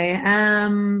 okay.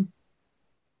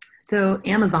 So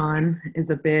Amazon is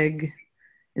a big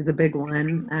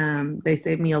one. They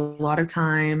save me a lot of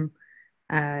time.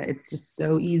 It's just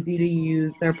so easy to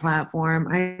use their platform.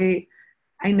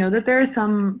 I know that there are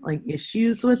some like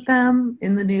issues with them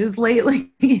in the news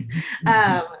lately,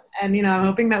 um, and I'm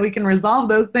hoping that we can resolve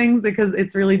those things because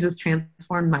it's really just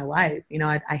transformed my life.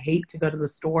 I hate to go to the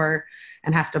store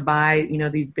and have to buy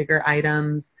these bigger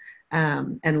items,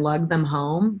 and lug them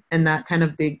home, and that kind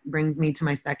of brings me to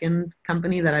my second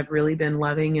company that I've really been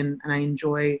loving and I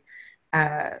enjoy,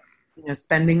 uh,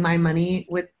 spending my money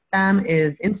with them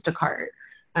is Instacart.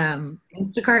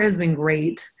 Instacart has been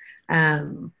great.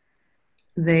 Um,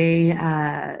 they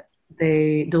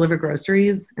they deliver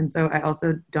groceries, and so I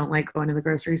also don't like going to the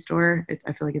grocery store.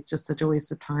 I feel like it's just such a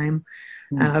waste of time,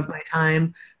 of my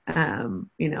time.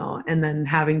 And then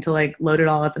having to like load it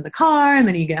all up in the car, and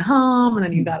then you get home, and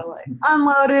then you gotta like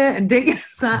unload it and take it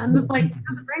outside. I'm just like,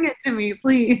 just bring it to me,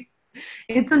 please.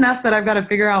 It's enough that I've got to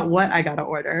figure out what I got to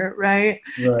order, right?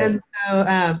 Right. And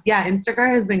so, yeah,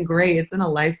 Instacart has been great. It's been a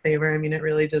lifesaver. I mean, it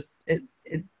really just it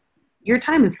your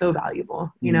time is so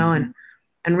valuable, Mhm.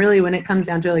 and really when it comes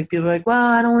down to it, like people are like, well,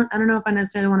 I don't know if I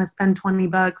necessarily want to spend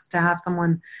 $20 to have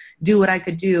someone do what I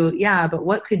could do. Yeah, but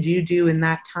what could you do in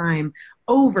that time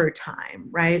over time,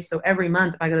 right? So every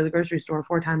month, if I go to the grocery store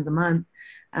 4 times a month,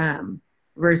 um,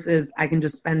 versus I can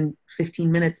just spend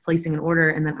 15 minutes placing an order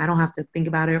and then I don't have to think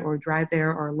about it or drive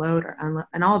there or load or unload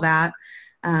and all that.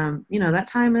 That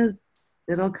time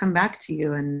it'll come back to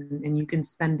you, and you can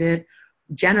spend it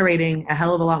generating a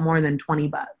hell of a lot more than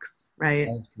 $20, right?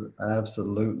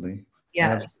 Absolutely.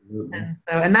 Yes. Absolutely.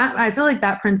 And that I feel like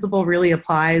that principle really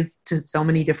applies to so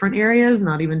many different areas,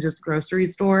 not even just grocery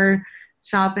store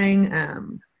shopping,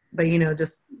 but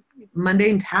just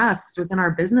mundane tasks within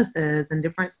our businesses and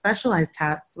different specialized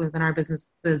tasks within our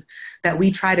businesses that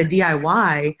we try to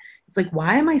DIY. It's like,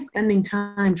 why am I spending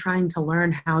time trying to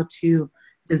learn how to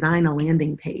design a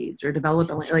landing page or develop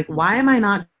like, why am I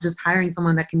not just hiring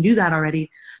someone that can do that already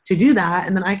to do that,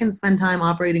 and then I can spend time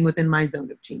operating within my zone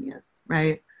of genius,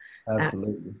 right? uh,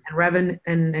 Absolutely. and revenue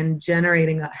and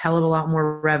generating a hell of a lot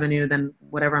more revenue than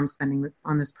whatever I'm spending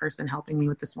on this person helping me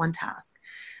with this one task.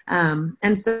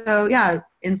 And so, yeah,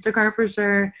 Instacart for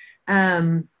sure.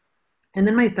 And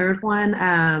then my third one,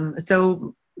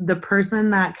 so the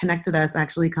person that connected us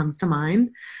actually comes to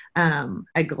mind.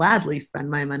 I gladly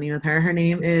spend my money with her. Her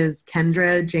name is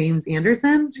Kendra James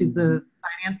Anderson. She's Mhm. the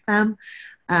finance femme.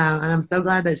 And I'm so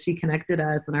glad that she connected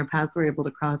us and our paths were able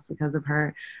to cross because of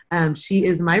her. She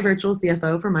is my virtual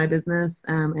CFO for my business,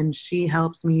 and she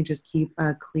helps me just keep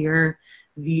a clear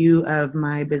view of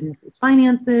my business's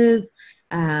finances.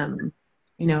 Um,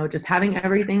 just having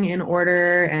everything in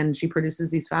order. And she produces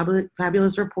these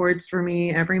fabulous reports for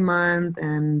me every month.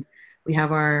 And we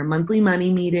have our monthly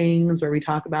money meetings where we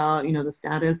talk about, the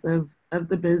status of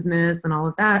the business and all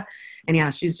of that. And yeah,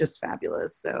 she's just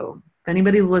fabulous. So if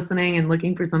anybody's listening and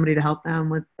looking for somebody to help them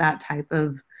with that type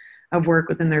of work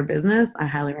within their business, I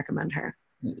highly recommend her.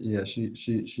 Yeah, she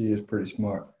is pretty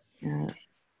smart. Yeah.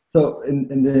 So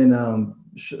and then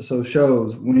so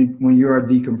shows when you are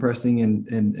decompressing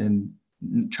and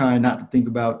trying not to think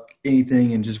about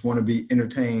anything and just want to be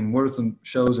entertained, what are some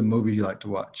shows and movies you like to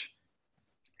watch?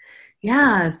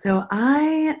 Yeah. So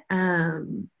I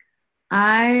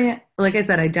like I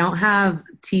said, I don't have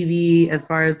TV as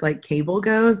far as like cable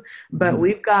goes, but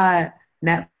we've got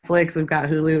Netflix, we've got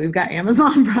Hulu, we've got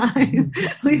Amazon Prime,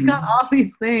 we've got all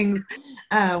these things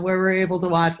where we're able to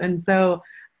watch. And so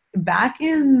back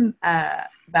in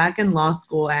law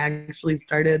school, I actually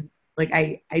started, like,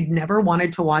 I never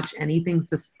wanted to watch anything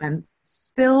suspense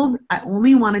filled. I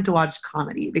only wanted to watch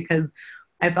comedy because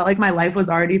I felt like my life was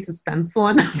already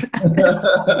suspenseful enough.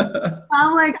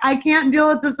 I'm like, I can't deal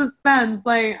with the suspense.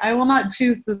 Like, I will not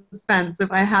choose suspense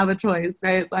if I have a choice,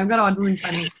 right? So I've got to watch something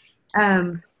funny.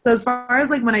 So as far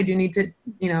as like when I do need to,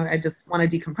 I just want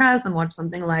to decompress and watch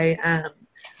something light.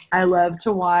 I love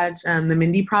to watch The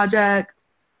Mindy Project.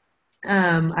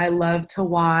 I love to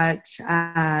watch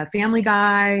Family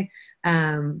Guy,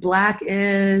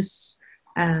 Black-ish,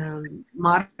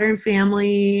 Modern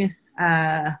Family.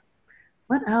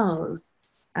 What else?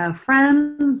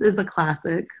 Friends is a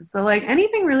classic. So like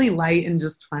anything really light and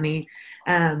just funny.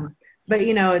 But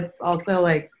it's also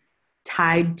like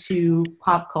tied to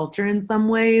pop culture in some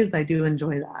ways. I do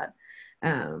enjoy that.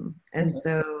 And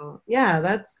so, yeah,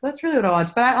 that's really what I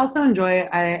watch. But I also enjoy,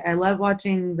 I love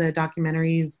watching the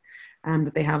documentaries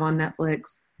that they have on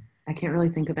Netflix. I can't really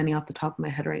think of any off the top of my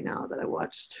head right now that I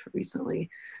watched recently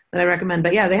that I recommend.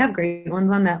 But yeah, they have great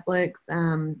ones on Netflix.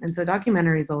 And so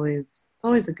documentary is always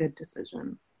a good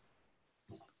decision.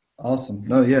 Awesome.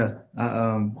 No, yeah.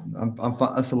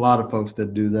 That's a lot of folks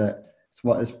that do that.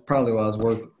 It's probably why it's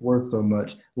worth so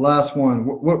much. Last one.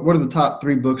 What are the top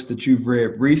 3 books that you've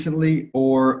read recently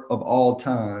or of all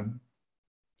time?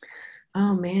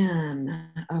 Oh man,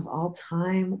 of all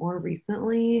time or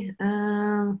recently?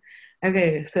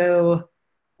 Okay, so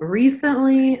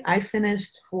recently I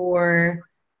finished for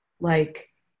like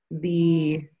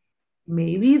maybe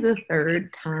the 3rd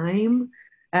time,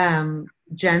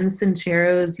 Jen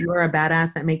Sincero's "You Are a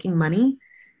Badass at Making Money."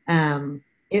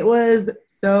 It was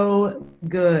so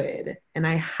good, and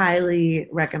I highly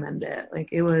recommend it. Like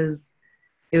it was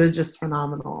just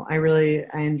phenomenal. I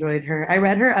enjoyed her. I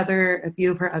read a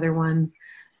few of her other ones,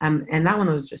 and that one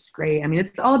was just great. I mean,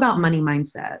 it's all about money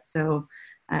mindset. So,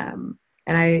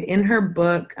 in her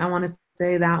book, I want to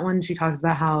say that one, she talks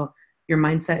about how your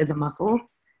mindset is a muscle.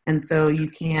 And so you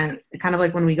can't, kind of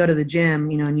like when we go to the gym,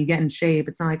 and you get in shape,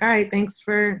 it's not like, all right, thanks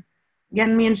for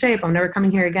getting me in shape, I'm never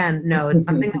coming here again. No, it's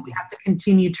something that we have to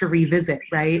continue to revisit,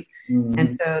 right? Mm-hmm.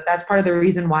 And so that's part of the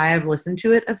reason why I've listened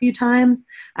to it a few times.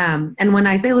 And when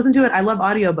I say listen to it, I love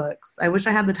audiobooks. I wish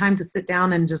I had the time to sit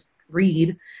down and just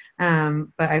read. But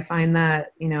I find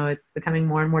that, it's becoming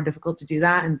more and more difficult to do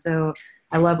that. And so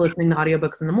I love listening to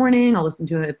audiobooks in the morning. I'll listen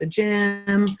to it at the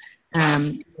gym,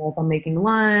 if I'm making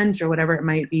lunch or whatever it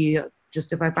might be.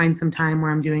 Just if I find some time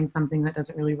where I'm doing something that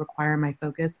doesn't really require my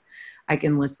focus, I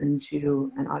can listen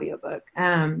to an audiobook.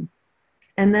 And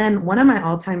then one of my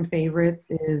all-time favorites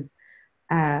is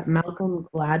Malcolm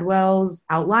Gladwell's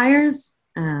Outliers.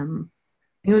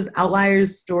 It was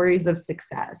Outliers, Stories of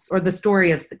Success, or The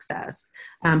Story of Success.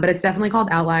 But it's definitely called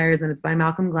Outliers, and it's by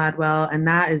Malcolm Gladwell. And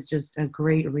that is just a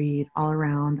great read all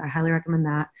around. I highly recommend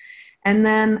that. And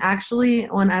then actually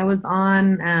when I was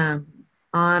on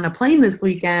a plane this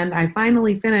weekend, I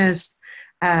finally finished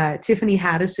Tiffany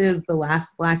Haddish's The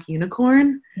Last Black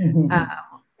Unicorn,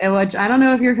 which I don't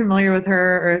know if you're familiar with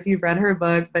her or if you've read her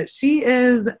book, but she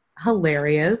is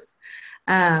hilarious.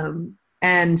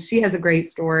 And she has a great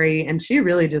story, and she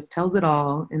really just tells it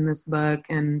all in this book.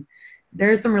 And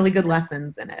there's some really good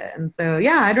lessons in it. And so,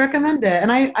 yeah, I'd recommend it.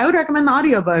 And I would recommend the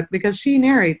audiobook because she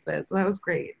narrates it. So that was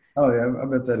great. Oh, yeah, I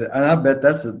bet that. And I bet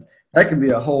that could be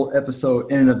a whole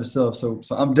episode in and of itself. So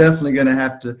I'm definitely going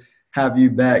to have you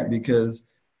back because,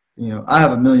 I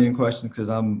have a million questions because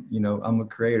I'm a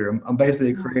creator. I'm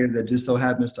basically a creator that just so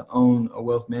happens to own a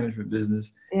wealth management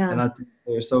business. Yeah. And I think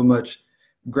there's so much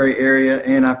gray area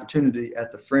and opportunity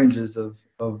at the fringes of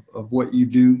what you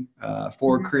do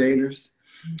for creators.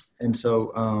 And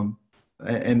so,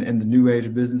 and the new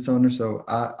age business owner. So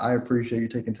I appreciate you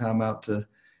taking time out to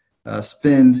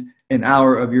spend an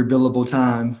hour of your billable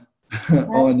time.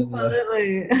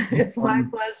 Absolutely. It's my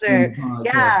pleasure.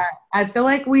 Yeah. I feel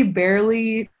like we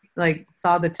barely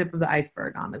saw the tip of the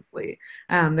iceberg, honestly.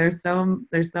 There's so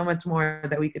much more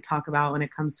that we could talk about when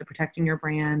it comes to protecting your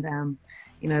brand.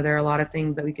 There are a lot of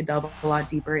things that we could delve a lot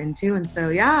deeper into. And so,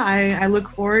 yeah, I look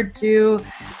forward to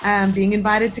being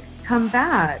invited to come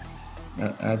back.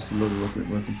 Absolutely.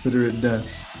 We'll consider it done.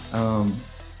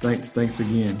 Thanks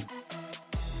again.